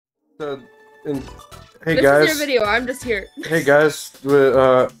The, hey this guys. This is your video. I'm just here. Hey guys.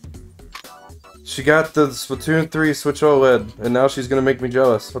 She got the Splatoon 3 Switch OLED, and now she's gonna make me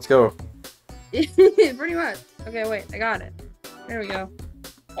jealous. Let's go. Pretty much. Okay, wait. I got it. There we go.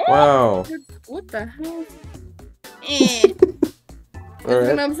 Wow. What the hell? It's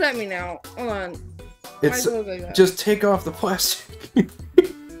Alright. gonna upset me now. Hold on. It's just take off the plastic. But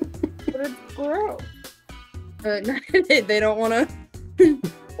it's gross. They don't wanna. Ooh,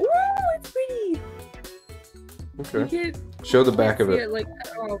 it's pretty. Okay. Show the back of it. Like,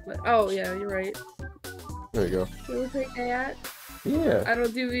 oh yeah, you're right. There you go. It looks like that. Yeah. I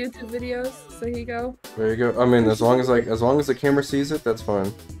don't do YouTube videos, so here you go. There you go. I mean, as long as the camera sees it, that's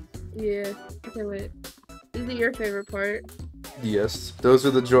fine. Yeah. Okay, wait. Is it your favorite part? Yes. Those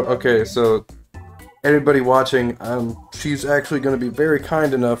are the Okay, so anybody watching, she's actually going to be very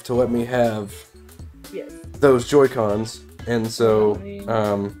kind enough to let me have those Joy-Cons, and so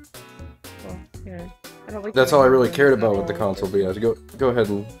well, yeah. I don't like that's all I really cared about with the console. But yeah, go ahead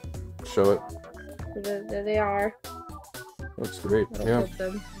and show it. There they are. Looks great. Yeah.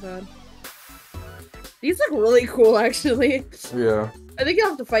 These look really cool, actually. Yeah. I think you'll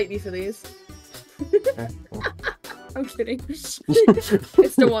have to fight me for these. Okay, well. I'm kidding. I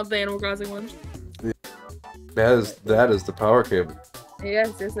still want the Animal Crossing one. Yeah. That is the power cable.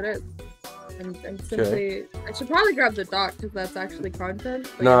 Yes, it is. I'm simply. I should probably grab the dock because that's actually content.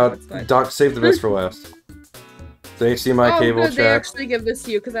 No, dock, save the best for last. So you see my cable good, chat. They actually give this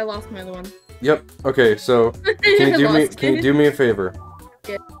to you because I lost my other one. Yep. Okay, so can you do me a favor?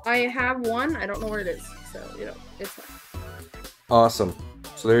 Yeah. I have one. I don't know where it is, so it's fine. Awesome.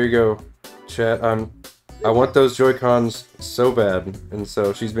 So there you go, chat. I want those Joy-Cons so bad, and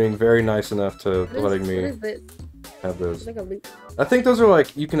so she's being very nice enough to letting me have those. Like a loop. I think those are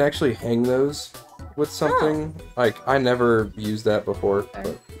like, you can actually hang those with something. Like, I never used that before,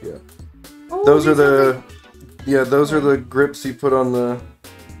 but yeah. Oh, those are the those are the grips you put on the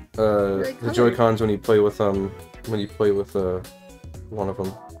Joy-Cons when you play with one of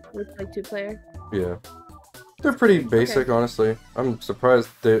them. With like 2-player. Yeah. They're pretty basic, honestly. I'm surprised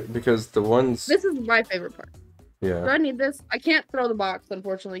because the ones. This is my favorite part. Yeah. Do I need this? I can't throw the box,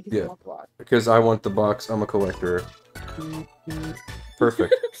 unfortunately, because you want the box. Because I want the box. I'm a collector.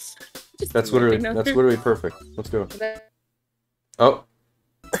 Perfect. That's literally perfect. Let's go. Oh.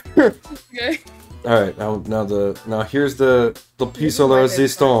 Okay. All right. Now here's the piece de la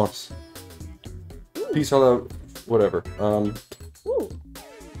resistance. Piece de la whatever. Ooh.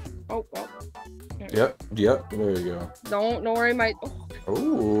 Oh. Yep. There you go. Don't worry, my.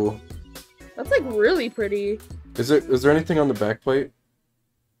 Oh. That's like really pretty. Is there anything on the back plate?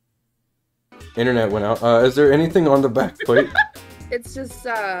 Internet went out. Is there anything on the back plate? It's just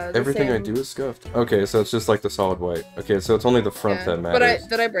everything I do is scuffed. Okay, so it's just like the solid white. Okay, so it's only the front that matters. But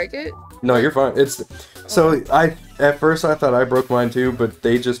did I break it? No, you're fine. It's so at first I thought I broke mine too, but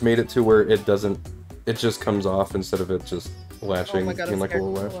they just made it to where it doesn't. It just comes off instead of it just latching in like a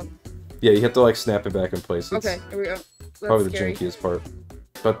little latch. Yeah, you have to like snap it back in place. It's okay, here we go. That's probably scary. the jankiest part.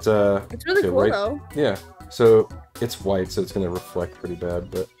 But it's really cool though. Yeah. So it's white, so it's gonna reflect pretty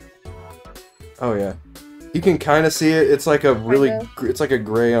bad, but oh yeah. You can kind of see it. It's like a it's like a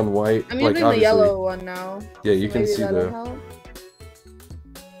gray on white. I'm using the yellow one now. Yeah, you can see that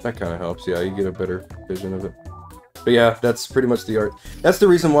kind of helps. Yeah, you get a better vision of it. But yeah, that's pretty much the art. That's the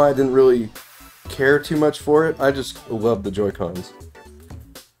reason why I didn't really care too much for it. I just love the Joy-Cons.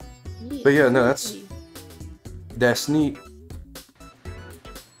 But yeah, no, that's neat.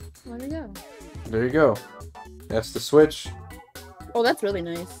 There you go. There you go. That's the Switch. Oh, that's really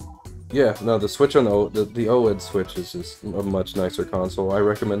nice. Yeah, no, the Switch on the OLED Switch is just a much nicer console. I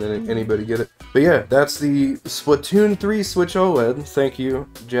recommend anybody get it. But yeah, that's the Splatoon 3 Switch OLED. Thank you,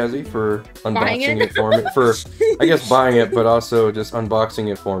 Jazzy, for unboxing it for me. For, I guess, buying it, but also just unboxing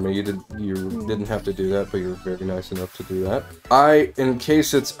it for me. You didn't have to do that, but you were very nice enough to do that. In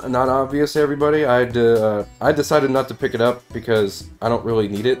case it's not obvious to everybody, I decided not to pick it up because I don't really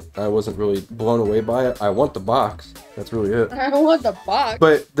need it. I wasn't really blown away by it. I want the box. That's really it. I don't want the box.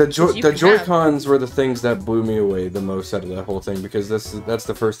 But the Joy-Cons were the things that blew me away the most out of that whole thing, because that's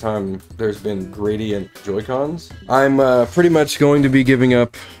the first time there's been gradient Joy-Cons. I'm pretty much going to be giving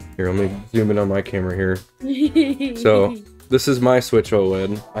up. Here, let me zoom in on my camera here. So this is my Switch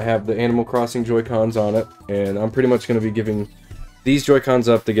OLED. I have the Animal Crossing Joy-Cons on it, and I'm pretty much going to be giving these Joy-Cons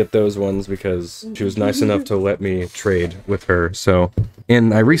up to get those ones because she was nice enough to let me trade with her. So,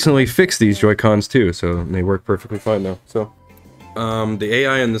 and I recently fixed these Joy-Cons too, so they work perfectly fine now. So, the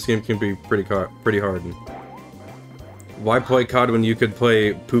AI in this game can be pretty hard. Why play COD when you could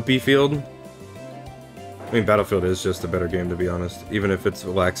play Poopy Field? I mean, Battlefield is just a better game, to be honest. Even if it's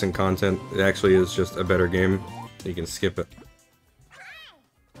relaxing content, it actually is just a better game. You can skip it.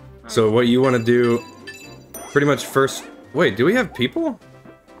 So what you want to do, pretty much first... Wait, do we have people?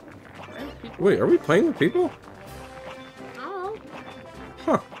 Wait, are we playing with people? Oh.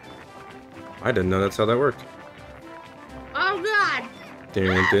 Huh. I didn't know that's how that worked. Oh god!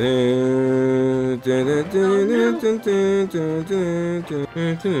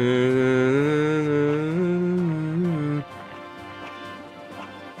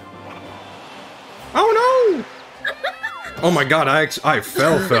 Oh no! Oh my god, I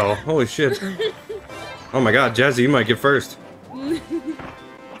fell. Holy shit. Oh my god, Jazzy, you might get first. That's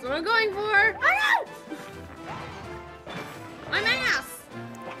what I'm going for. Oh no! My ass!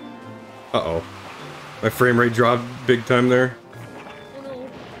 Uh-oh. My frame rate dropped big time there. Oh no.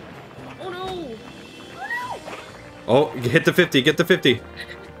 Oh no. Oh no! Oh, hit the 50, get the 50.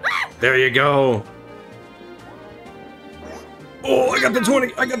 There you go. Oh, I got the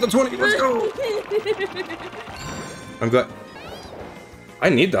 20, let's go. I'm glad. I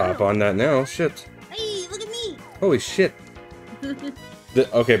need to hop on that now, shit. Hey, look at me! Holy shit.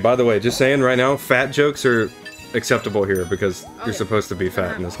 Okay, by the way, just saying right now, fat jokes are acceptable here because you're supposed to be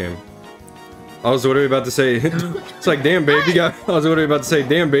fat in this game. I was literally about to say, it's like, damn, babe, you got. I was literally about to say,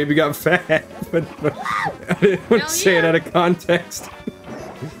 damn, babe, you got fat, but I didn't want to say it out of context.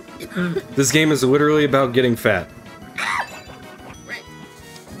 This game is literally about getting fat. Right.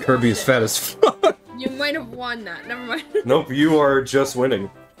 Kirby is fat as fuck. You might have won that. Never mind. Nope, you are just winning.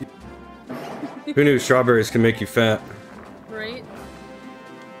 Who knew strawberries can make you fat? Right.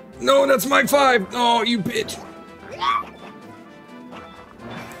 No, that's my 5. Oh, you bitch.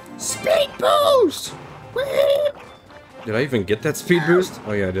 Speed boost! Did I even get that speed boost?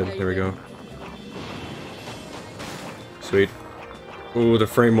 Oh yeah, I did. There we go. Sweet. Ooh, the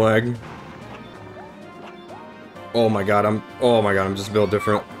frame lag. Oh my god, I'm just built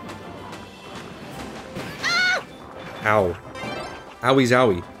different. Ow. Owie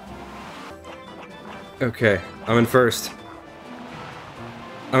zowie. Okay, I'm in first.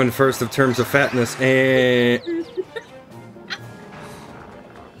 I'm in first of terms of fatness, and...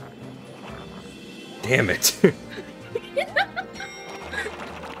 Damn it.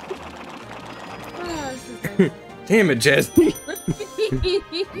 Damn it, Jazzy.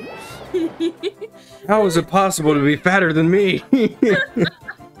 How is it possible to be fatter than me?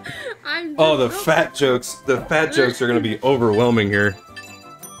 Oh, the fat jokes. The fat jokes are gonna be overwhelming here.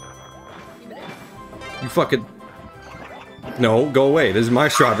 You fucking... No, go away. This is my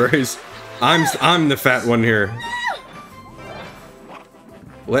strawberries. I'm the fat one here.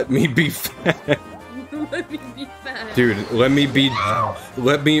 Let me be fat. Let me be fat. Dude, let me be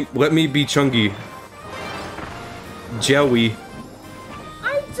chungy. Jelly.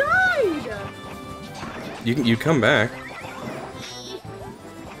 I died. You come back.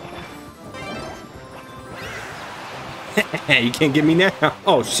 You can't get me now.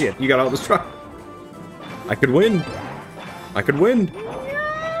 Oh shit, you got all this truck. I could win. I could win. No, you're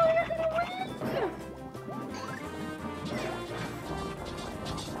gonna win.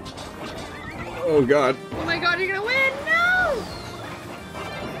 Oh god. Oh my god, you're gonna win! No!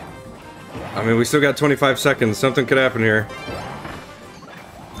 I mean, we still got 25 seconds. Something could happen here.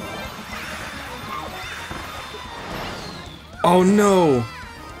 Oh no!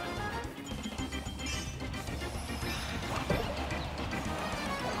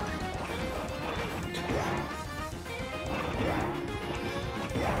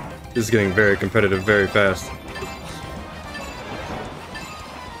 This is getting very competitive very fast.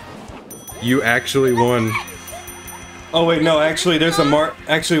 You actually won. Oh wait, no, actually there's a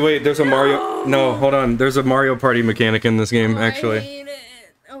there's a Mario. No, hold on. There's a Mario Party mechanic in this game, actually. I hate it.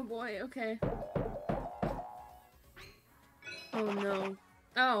 Oh boy, okay. Oh no.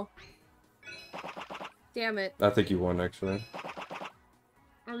 Oh. Damn it. I think you won, actually.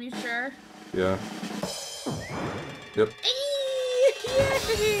 Are you sure? Yeah. Yep. Yay!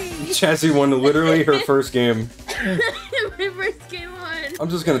 Jazzy won literally her first game. My first game on. I'm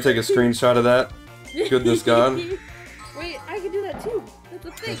just gonna take a screenshot of that. Goodness God. Wait, I can do that too. That's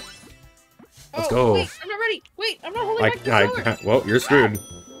a thing. Let's go. Wait, I'm not ready. Wait, I'm not holding my controller. Well, you're screwed.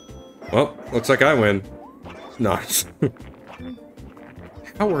 Well, looks like I win. Nice.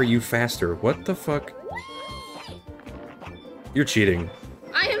 How are you faster? What the fuck? You're cheating.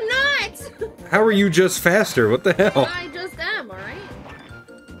 I am not! How are you just faster? What the hell? I just am, alright?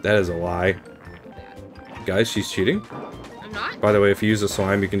 That is a lie. Guys, she's cheating. I'm not? By the way, if you use a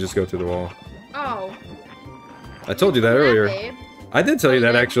slime, you can just go through the wall. Oh. I told you that earlier. Babe. I did tell you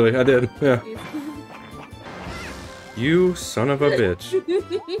that, actually. I did. Yeah. You son of a bitch.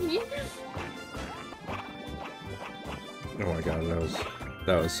 Oh my god,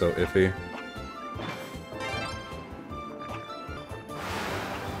 that was so iffy.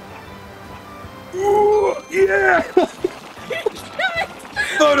 Ooh, yeah!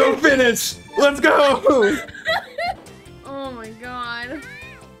 Photo finish! Let's go! Oh my god.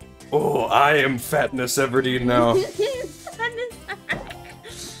 Oh, I am Fatness Everdeen now.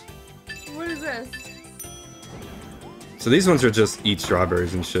 What is this? So these ones are just eat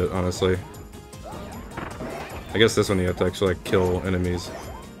strawberries and shit, honestly. I guess this one you have to actually like kill enemies.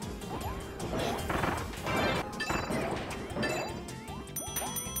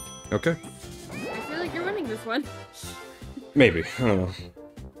 Okay. I feel like you're winning this one. Maybe. I don't know.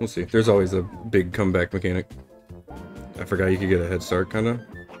 We'll see. There's always a big comeback mechanic. I forgot you could get a head start, kinda.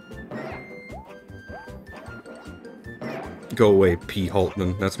 Go away, P.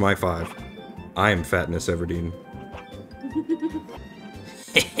 Haltman. That's my 5. I am Fatness Everdeen.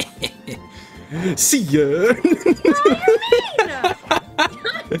 See ya! What do you mean? God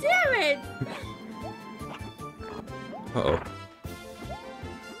damn it! Uh-oh.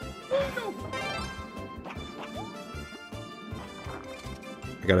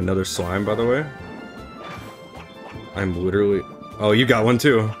 I got another slime, by the way. I'm literally... Oh, you got one,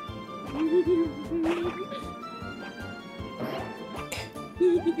 too.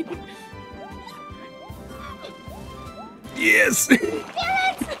 Yes!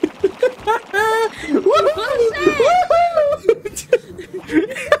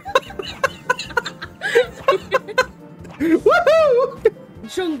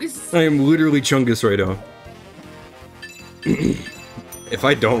 Chungus. I am literally Chungus right now. If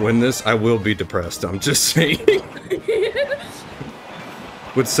I don't win this, I will be depressed, I'm just saying.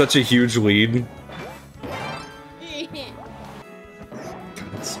 With such a huge lead.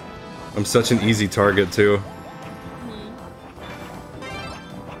 I'm such an easy target, too.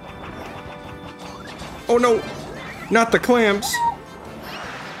 Oh no! Not the clamps!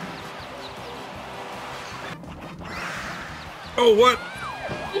 Oh, what?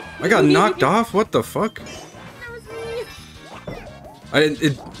 I got knocked off? What the fuck? I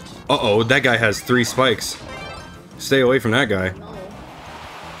didn't. Uh-oh, that guy has 3 spikes. Stay away from that guy. No.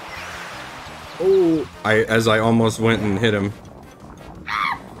 Oh, as I almost went and hit him.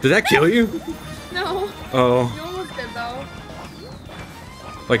 Did that kill you? No. Oh. You almost did though.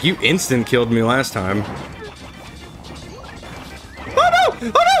 Like you instant killed me last time. Oh no!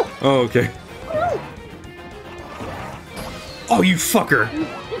 Oh no! Oh, okay. Oh, you fucker!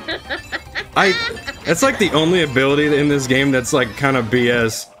 That's like the only ability in this game that's like kind of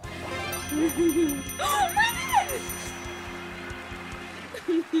BS.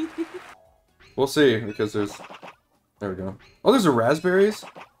 We'll see, because there's... There we go. Oh, there's a raspberries?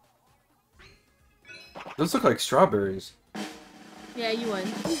 Those look like strawberries. Yeah, you won.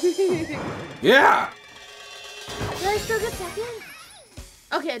 Yeah! Did I still get second?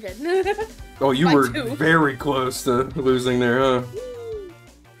 Okay, I did. Oh, you By were 2. very close to losing there, huh?